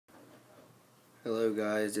Hello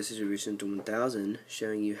guys, this is Recent 1000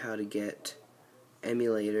 showing you how to get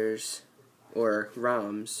emulators or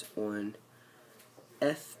ROMs on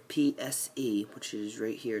FPse, which is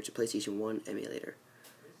right here. It's a PlayStation 1 emulator,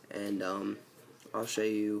 and I'll show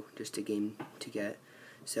you just a game to get.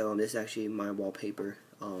 So this is actually my wallpaper.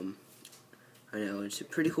 I know it's a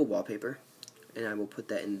pretty cool wallpaper, and I will put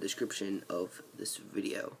that in the description of this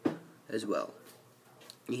video as well.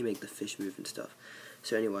 You can make the fish move and stuff.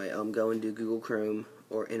 So anyway, I'm going to Google Chrome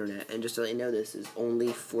or Internet, and just to let you know, this is only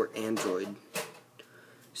for Android.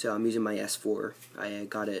 So I'm using my S4. I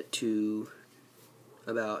got it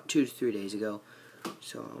about 2 to 3 days ago.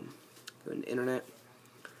 So I'm going to Internet,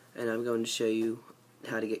 and I'm going to show you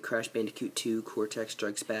how to get Crash Bandicoot 2 Cortex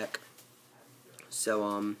Strikes Back.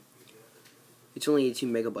 So it's only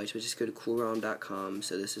 18 megabytes, but just go to coolrom.com.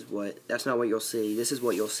 So that's not what you'll see. This is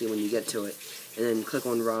what you'll see when you get to it. And then click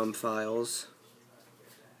on ROM files,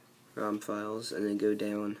 and then go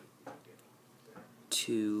down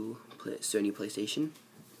to Sony PlayStation.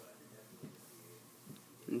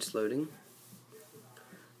 And it's loading.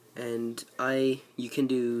 And you can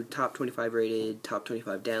do top 25 rated, top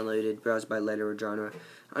 25 downloaded, browse by letter or genre.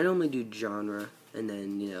 I normally do genre, and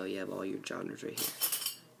then you have all your genres right here.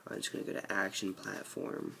 I'm just going to go to action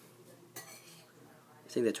platform. I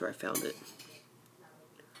think that's where I found it.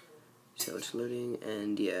 So it's loading,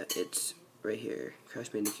 and yeah, it's right here. Crash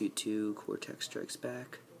Bandicoot 2 Cortex Strikes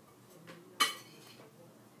Back.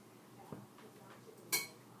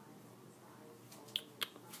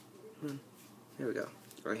 There we go.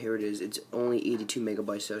 Alright, here it is. It's only 82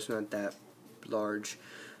 megabytes, so it's not that large.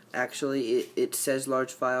 Actually, it says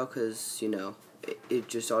large file because, it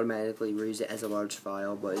just automatically reads it as a large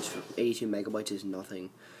file, but 82 megabytes is nothing.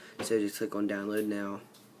 So just click on download now,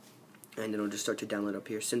 and it'll just start to download up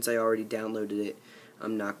here. Since I already downloaded it,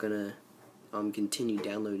 I'm not gonna continue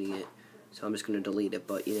downloading it, so I'm just gonna delete it.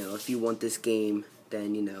 But if you want this game,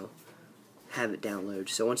 then have it download.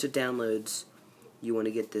 So once it downloads, you want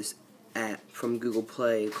to get this app from Google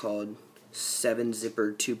Play called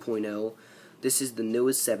 7-Zipper 2.0. This is the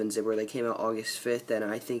newest 7-Zipper. They came out August 5th, and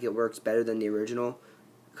I think it works better than the original,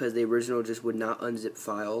 because the original just would not unzip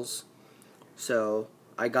files. So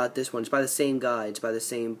I got this one. It's by the same guy. It's by the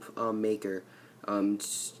same maker.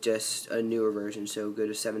 It's just a newer version. So go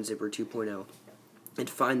to 7-Zipper 2.0 and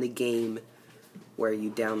find the game where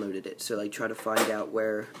you downloaded it. So try to find out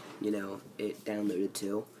where it downloaded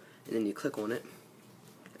to, and then you click on it.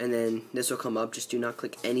 And then this will come up. Just do not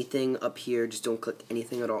click anything up here. Just don't click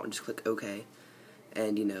anything at all, and just click OK.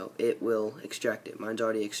 And it will extract it. Mine's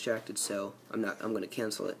already extracted, so I'm going to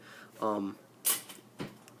cancel it.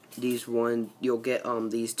 You'll get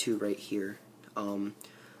these two right here.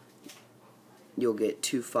 You'll get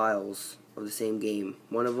two files of the same game.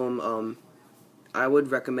 One of them, I would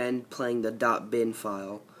recommend playing the .bin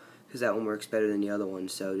file, because that one works better than the other one.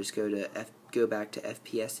 So just go back to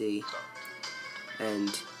FPse. And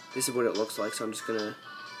this is what it looks like, so I'm just going to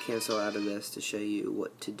cancel out of this to show you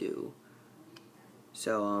what to do.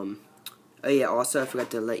 So, oh yeah, also I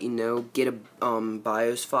forgot to let you know, get a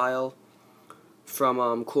BIOS file from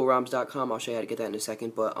coolroms.com. I'll show you how to get that in a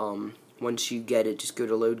second, but once you get it, just go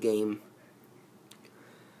to load game,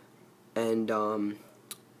 and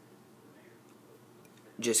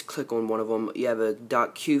just click on one of them. You have a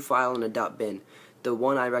 .q file and a .bin. The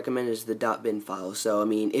one I recommend is the .bin file. So,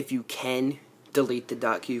 if you can, delete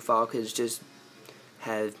the .q file, because it's just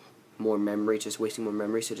have more memory, it's just wasting more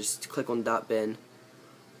memory. So just click on .bin,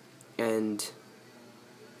 and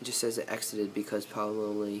it just says it exited, because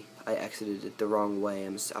probably I exited it the wrong way I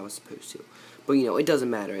was supposed to. But it doesn't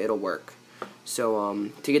matter, it'll work. So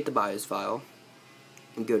to get the BIOS file,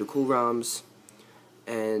 you go to coolroms,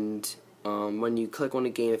 and when you click on the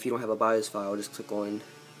game, if you don't have a BIOS file, just click on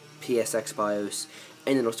PSX BIOS,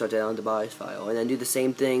 and it'll start to download the BIOS file. And then do the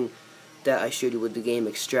same thing that I showed you with the game.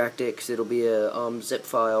 Extract it, because it'll be a zip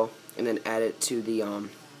file, and then add it to the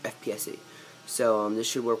FPse. So this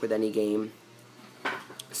should work with any game.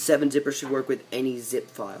 7-Zipper should work with any zip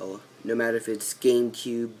file, no matter if it's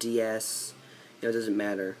GameCube, DS. It doesn't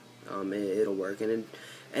matter. It'll work.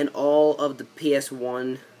 And all of the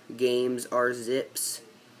PS1 games are zips,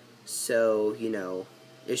 so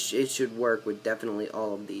it should work with definitely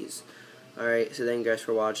all of these. Alright, so thank you guys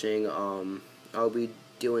for watching. I'll be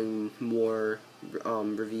doing more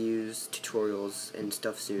reviews, tutorials, and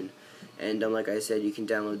stuff soon. And like I said, you can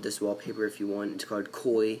download this wallpaper if you want. It's called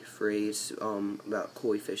Koi Phrase, about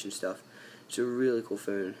koi fish and stuff. It's a really cool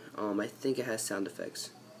phone. I think it has sound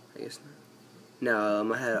effects. I guess not.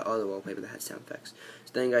 No, I had other wallpaper that had sound effects.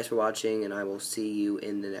 So thank you guys for watching, and I will see you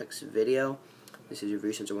in the next video. This is your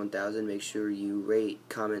Recent 1000. Make sure you rate,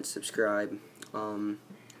 comment, subscribe,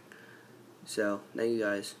 So, thank you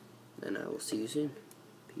guys, and I will see you soon.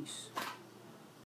 Peace.